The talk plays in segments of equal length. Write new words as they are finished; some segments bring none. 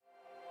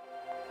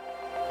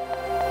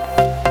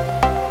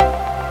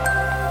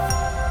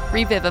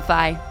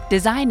Revivify,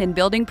 Design and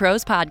Building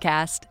Pros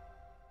podcast.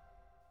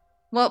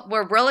 Well,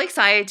 we're really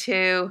excited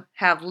to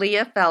have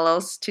Leah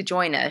Fellows to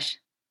join us.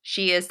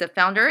 She is the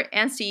founder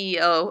and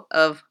CEO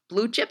of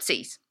Blue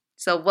Gypsies.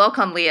 So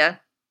welcome,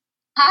 Leah.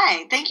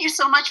 Hi, thank you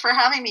so much for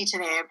having me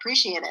today. I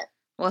appreciate it.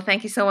 Well,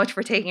 thank you so much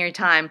for taking your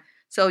time.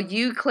 So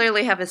you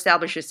clearly have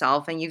established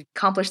yourself and you've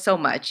accomplished so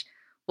much.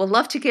 We'd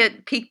love to get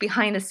a peek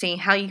behind the scene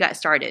how you got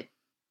started.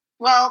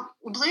 Well,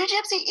 Blue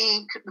Gypsy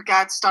Inc.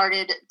 got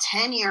started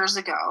 10 years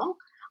ago.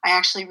 I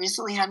actually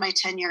recently had my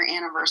 10-year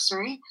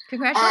anniversary.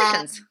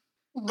 Congratulations.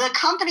 The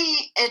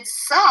company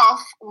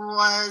itself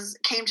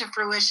came to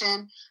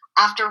fruition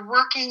after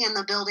working in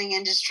the building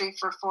industry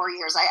for 4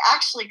 years. I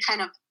actually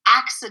kind of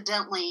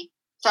accidentally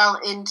fell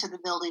into the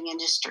building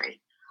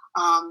industry.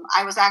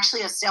 I was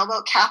actually a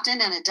sailboat captain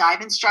and a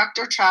dive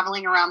instructor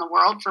traveling around the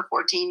world for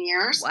 14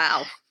 years.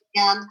 Wow.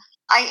 And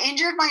I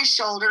injured my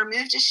shoulder,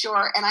 moved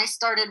ashore, and I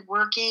started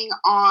working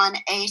on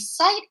a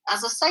site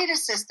as a site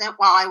assistant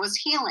while I was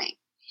healing.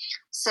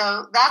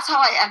 So that's how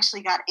I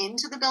actually got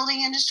into the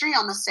building industry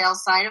on the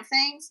sales side of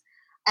things.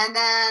 And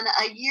then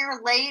a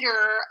year later,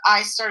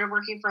 I started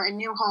working for a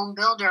new home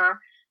builder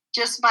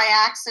just by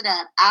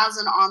accident as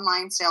an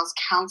online sales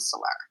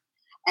counselor.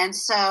 And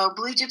so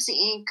Blue Gypsy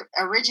Inc.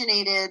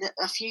 originated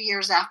a few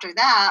years after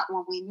that.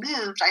 When we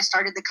moved, I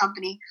started the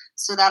company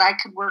so that I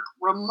could work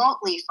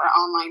remotely for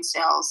online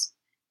sales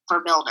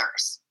for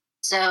builders.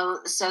 So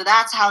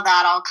that's how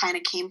that all kind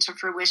of came to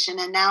fruition.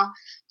 And now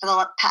for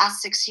the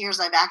past 6 years,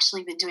 I've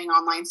actually been doing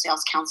online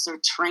sales counselor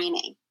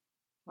training.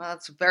 Well,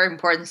 that's very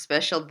important,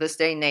 especially this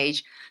day and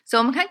age. So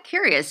I'm kind of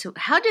curious,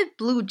 how did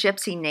Blue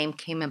Gypsy name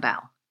came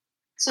about?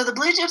 So the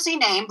Blue Gypsy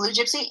name, Blue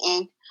Gypsy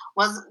Inc.,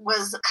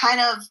 was kind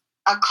of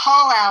a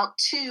call out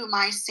to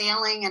my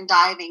sailing and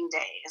diving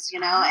days,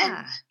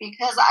 and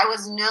because I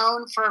was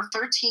known for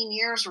 13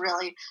 years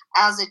really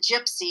as a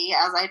gypsy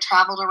as I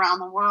traveled around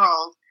the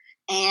world.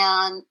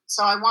 And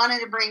so I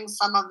wanted to bring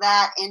some of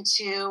that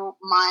into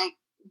my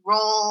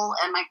role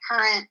and my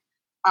current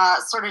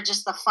sort of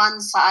just the fun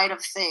side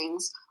of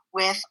things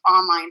with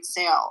online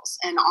sales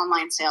and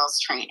online sales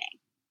training.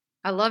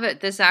 I love it.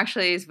 This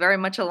actually is very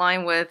much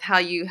aligned with how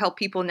you help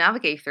people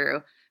navigate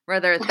through,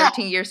 whether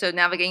 13 years of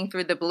navigating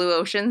through the blue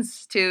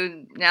oceans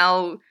to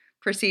now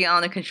proceed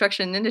on the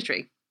construction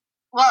industry.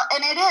 Well,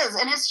 and it is,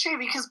 and it's true,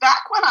 because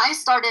back when I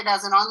started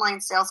as an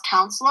online sales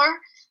counselor,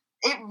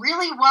 it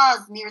really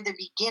was near the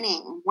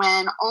beginning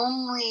when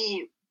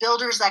only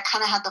builders that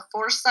kind of had the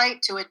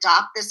foresight to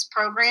adopt this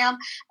program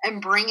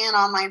and bring in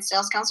online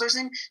sales counselors.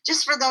 And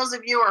just for those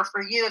of you, or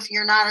for you, if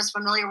you're not as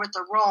familiar with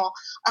the role,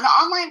 an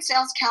online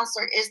sales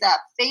counselor is that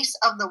face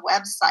of the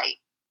website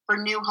for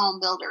new home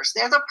builders.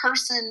 They're the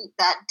person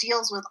that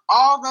deals with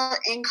all the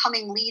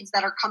incoming leads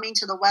that are coming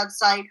to the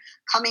website,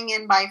 coming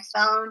in by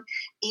phone.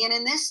 And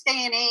in this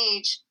day and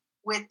age,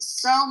 with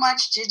so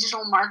much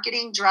digital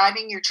marketing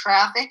driving your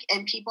traffic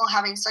and people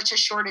having such a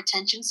short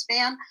attention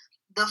span,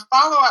 the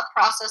follow-up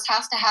process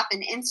has to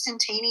happen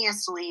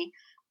instantaneously,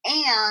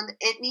 and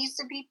it needs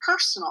to be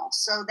personal.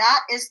 So that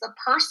is the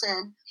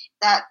person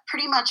that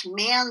pretty much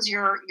mans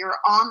your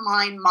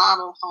online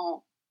model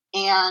home.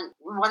 And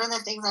one of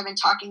the things I've been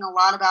talking a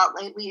lot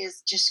about lately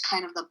is just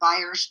kind of the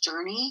buyer's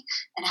journey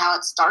and how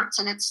it starts.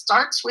 And it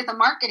starts with a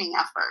marketing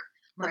effort.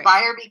 The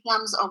buyer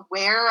becomes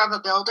aware of a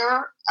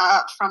builder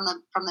from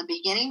the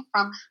beginning,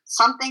 from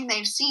something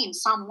they've seen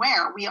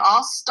somewhere. We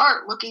all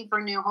start looking for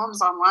new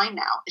homes online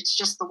now. It's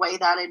just the way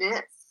that it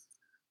is.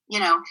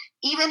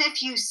 Even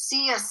if you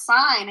see a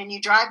sign and you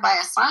drive by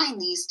a sign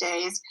these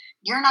days,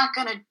 you're not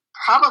going to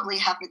probably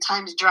have the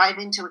time to drive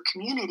into a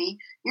community.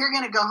 You're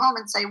going to go home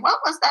and say, what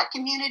was that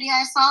community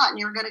I saw? And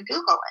you're going to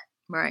Google it.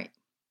 Right.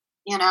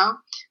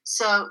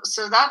 So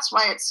that's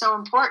why it's so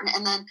important.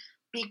 And then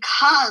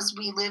because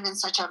we live in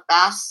such a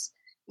fast,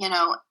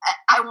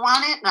 I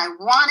want it and I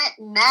want it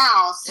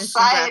now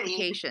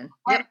society.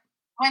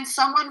 When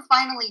someone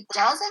finally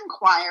does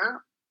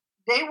inquire,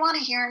 they want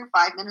to hear in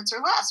 5 minutes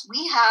or less.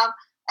 We have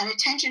an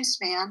attention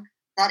span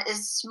that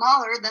is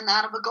smaller than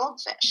that of a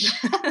goldfish.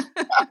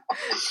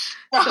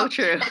 So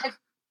true.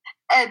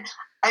 And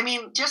I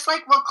mean, just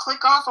like we'll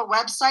click off a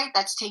website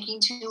that's taking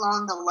too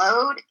long to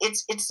load,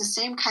 it's the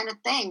same kind of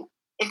thing.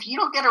 If you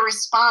don't get a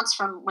response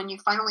from when you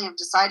finally have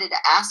decided to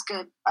ask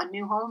a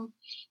new home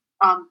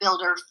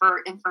builder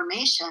for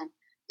information,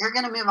 you're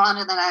going to move on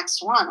to the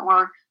next one.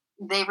 Or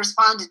they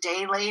respond a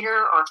day later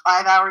or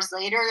 5 hours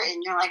later,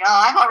 and you're like,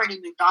 oh, I've already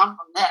moved on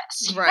from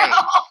this. Right.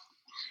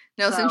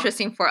 No, it's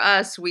interesting for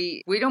us.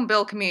 We don't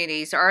build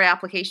communities. Our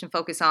application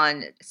focus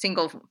on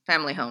single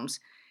family homes.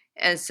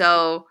 And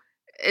so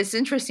it's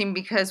interesting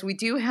because we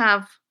do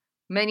have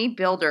many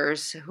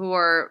builders who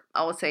are,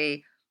 I would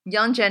say,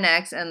 young Gen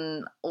X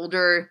and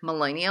older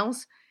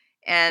millennials.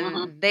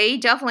 And they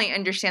definitely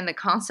understand the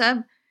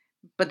concept,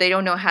 but they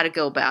don't know how to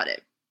go about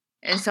it.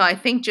 And so I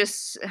think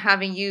just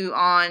having you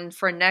on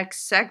for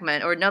next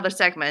segment or another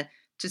segment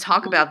to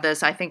talk about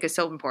this, I think is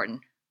so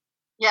important.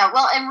 Yeah,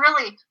 well,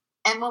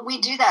 and when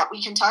we do that,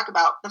 we can talk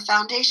about the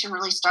foundation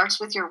really starts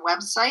with your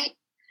website.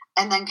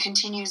 and then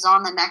continues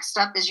on. The next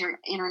step is your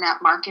internet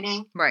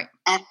marketing. Right.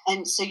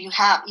 And so you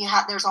have,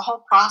 there's a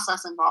whole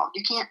process involved.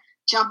 You can't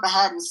jump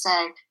ahead and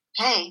say,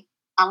 hey,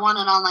 I want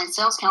an online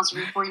sales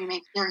counselor before you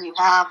make sure you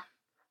have,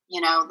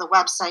 the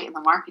website and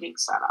the marketing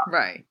set up.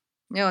 Right.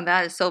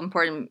 That is so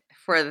important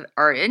for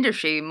our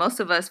industry. Most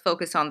of us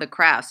focus on the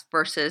crafts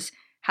versus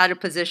how to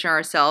position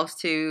ourselves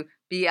to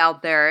be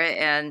out there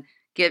and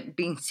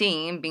being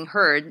seen, being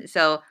heard.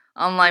 So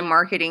online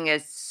marketing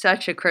is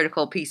such a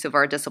critical piece of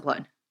our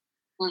discipline.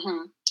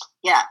 Mm-hmm.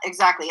 Yeah,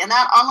 exactly. And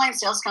that online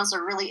sales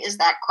counselor really is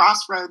that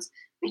crossroads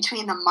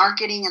between the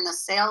marketing and the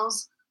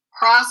sales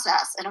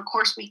process. And of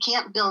course, we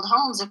can't build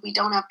homes if we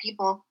don't have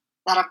people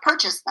that have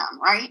purchased them,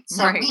 right?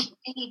 So Right. we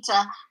need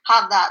to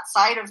have that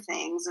side of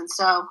things. And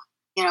so,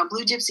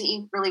 Blue Gypsy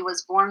Inc. really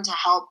was born to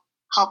help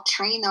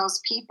train those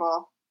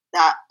people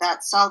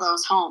that sell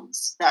those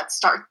homes, that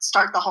start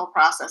the whole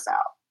process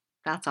out.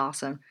 That's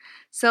awesome.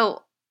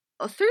 So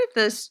through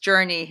this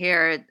journey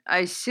here, I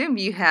assume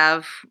you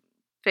have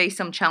faced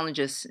some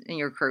challenges in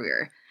your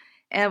career.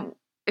 And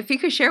if you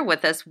could share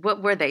with us,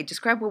 what were they?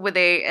 Describe what were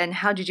they and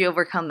how did you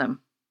overcome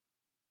them?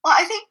 Well,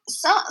 I think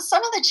some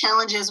of the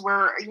challenges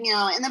were, in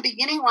the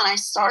beginning when I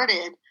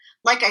started,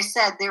 like I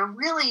said, there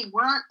really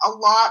weren't a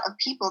lot of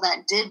people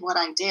that did what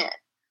I did.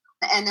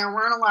 And there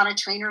weren't a lot of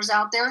trainers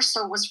out there.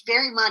 So it was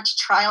very much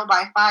trial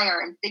by fire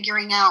and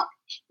figuring out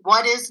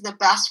what is the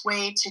best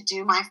way to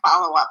do my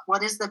follow-up?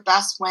 What is the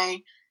best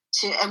way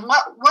to, and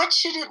what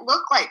should it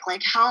look like?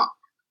 Like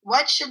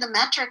what should the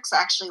metrics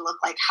actually look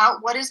like?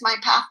 What is my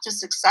path to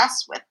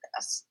success with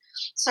this?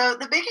 So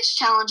the biggest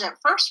challenge at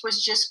first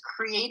was just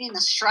creating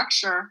the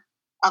structure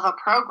of a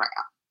program.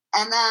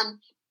 And then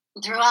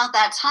throughout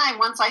that time,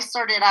 once I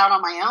started out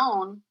on my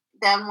own,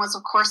 then was,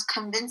 of course,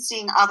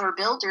 convincing other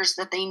builders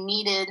that they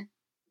needed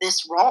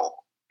this role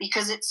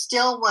because it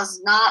still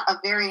was not a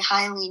very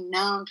highly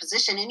known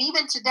position. And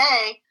even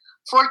today,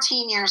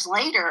 14 years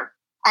later,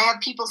 I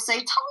have people say,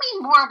 tell me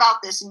more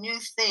about this new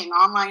thing,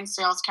 online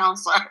sales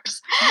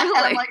counselors. Really?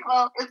 And I'm like,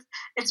 well,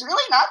 it's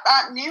really not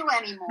that new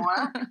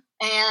anymore.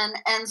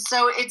 And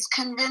so it's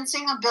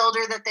convincing a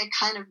builder that they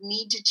kind of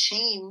need to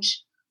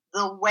change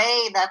the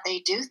way that they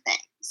do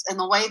things and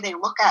the way they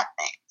look at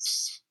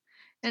things.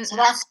 And so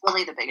that's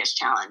really the biggest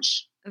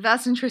challenge.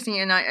 That's interesting.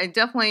 And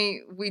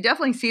we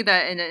definitely see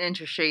that in an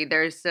industry.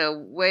 There's a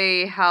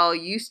way how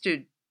you used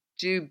to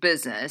do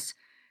business,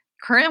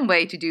 current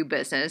way to do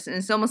business. And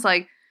it's almost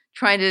like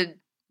trying to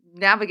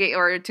navigate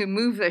or to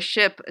move the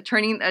ship,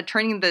 turning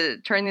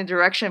the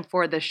direction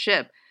for the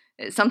ship.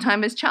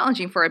 Sometimes it's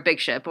challenging for a big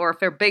ship or if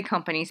they're big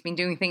companies been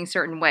doing things a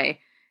certain way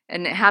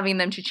and having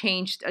them to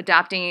change,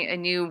 adapting a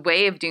new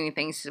way of doing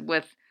things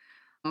with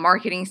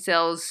marketing,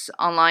 sales,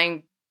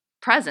 online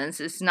presence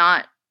is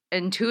not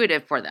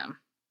intuitive for them.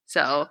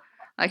 So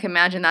I can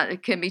imagine that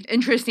it can be an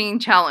interesting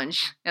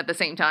challenge at the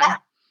same time.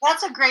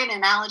 That's a great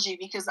analogy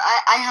because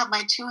I have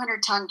my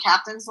 200-ton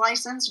captain's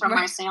license from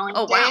my sailing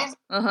days. Wow.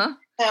 Uh-huh.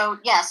 So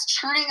yes,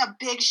 turning a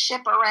big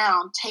ship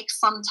around takes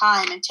some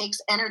time and takes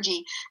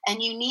energy,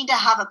 and you need to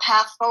have a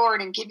path forward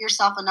and give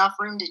yourself enough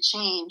room to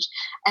change.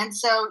 And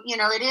so,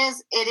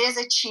 it is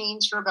a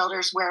change for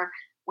builders where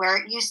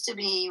it used to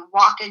be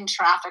walk-in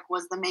traffic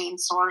was the main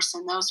source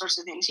and those sorts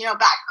of things.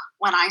 Back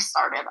when I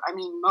started,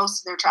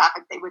 most of their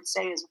traffic they would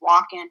say is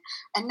walk-in,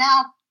 and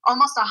now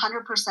almost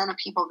 100% of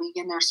people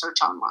begin their search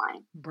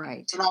online.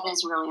 Right. So that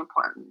is really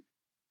important.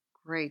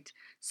 Great.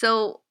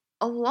 So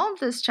along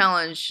this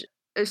challenge,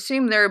 did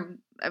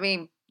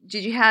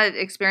you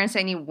experience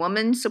any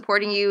women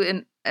supporting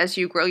you as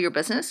you grow your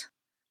business?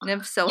 And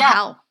if so,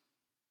 how?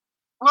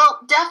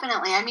 Well,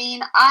 definitely.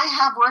 I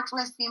have worked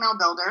with female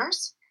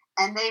builders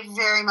and they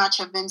very much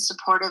have been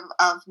supportive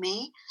of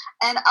me.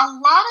 And a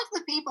lot of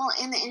the people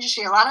in the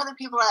industry, a lot of the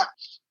people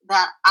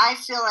that I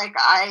feel like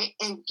I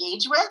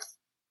engage with,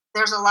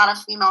 there's a lot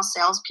of female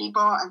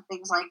salespeople and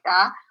things like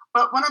that.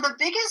 But one of the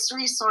biggest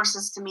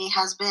resources to me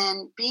has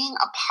been being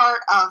a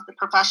part of the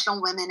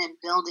Professional Women in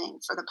Building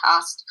for the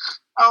past,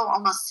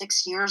 almost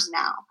 6 years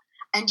now.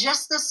 And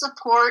just the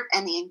support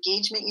and the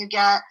engagement you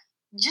get,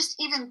 just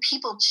even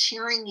people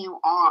cheering you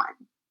on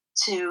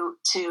to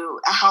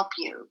help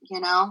you,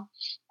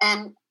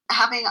 and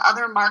having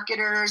other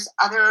marketers,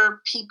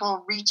 other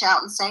people reach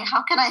out and say,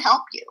 how can I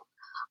help you?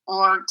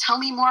 Or tell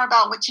me more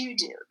about what you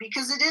do,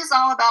 because it is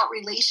all about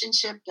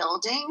relationship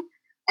building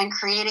and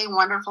creating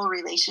wonderful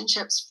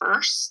relationships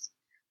first.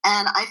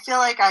 And I feel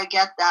like I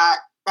get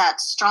that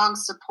strong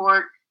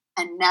support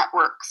and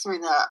network through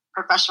the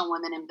Professional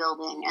Women in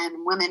Building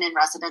and Women in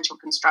Residential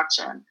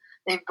Construction.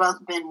 They've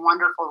both been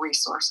wonderful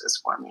resources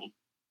for me.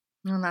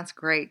 Oh, that's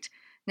great.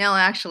 Now,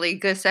 actually,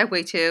 good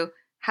segue to,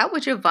 how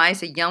would you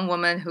advise a young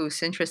woman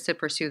who's interested to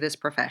pursue this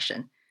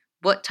profession?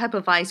 What type of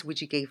advice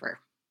would you give her?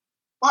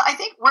 Well, I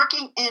think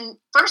working in,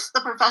 first,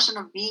 the profession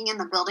of being in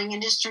the building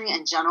industry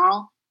in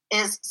general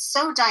is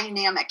so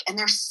dynamic, and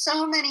there's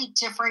so many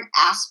different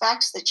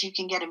aspects that you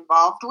can get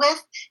involved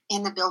with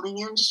in the building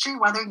industry,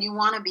 whether you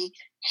want to be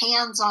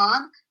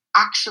hands-on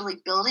actually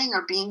building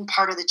or being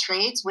part of the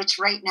trades, which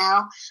right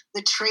now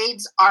the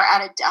trades are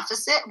at a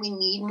deficit. We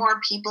need more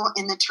people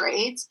in the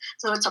trades.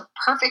 So it's a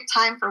perfect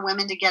time for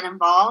women to get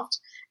involved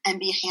and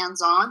be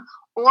hands-on.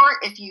 Or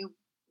if you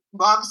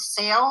love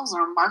sales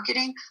or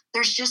marketing,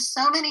 there's just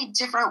so many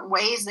different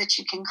ways that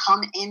you can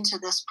come into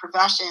this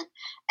profession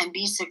and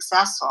be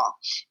successful.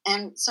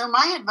 And so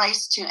my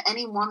advice to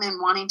any woman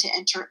wanting to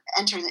enter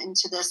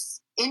into this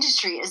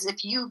industry is,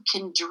 if you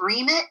can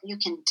dream it, you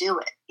can do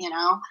it.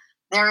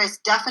 There is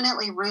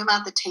definitely room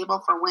at the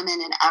table for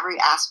women in every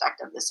aspect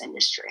of this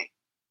industry.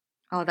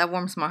 Oh, that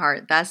warms my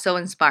heart. That's so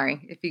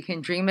inspiring. If you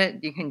can dream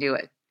it, you can do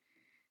it.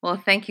 Well,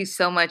 thank you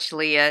so much,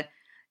 Leah.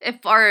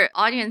 If our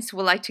audience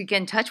would like to get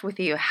in touch with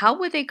you, how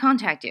would they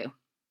contact you?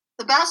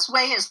 The best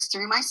way is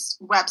through my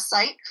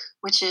website,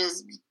 which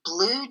is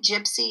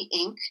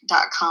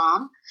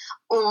bluegypsyinc.com,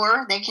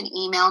 or they can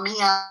email me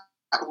at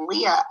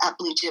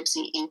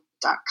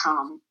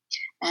leah@bluegypsyinc.com.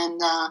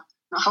 And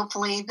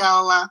hopefully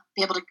they'll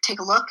be able to take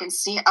a look and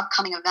see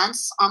upcoming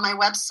events on my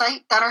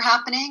website that are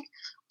happening,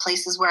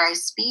 places where I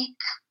speak,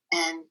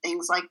 and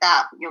things like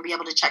that. You'll be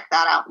able to check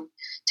that out and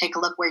take a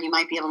look where you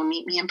might be able to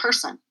meet me in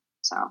person.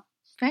 So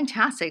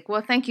fantastic.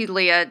 Well, thank you,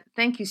 Leah.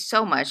 Thank you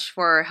so much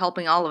for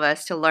helping all of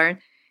us to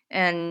learn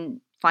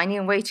and finding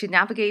a way to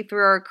navigate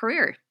through our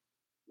career.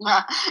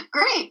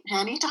 Great.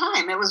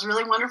 Anytime. It was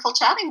really wonderful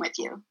chatting with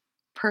you.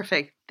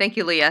 Perfect. Thank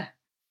you, Leah.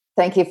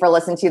 Thank you for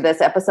listening to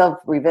this episode of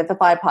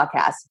Revivify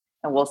Podcast,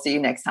 and we'll see you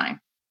next time.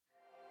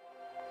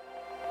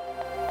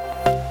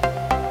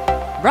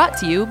 Brought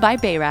to you by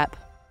BayWrap.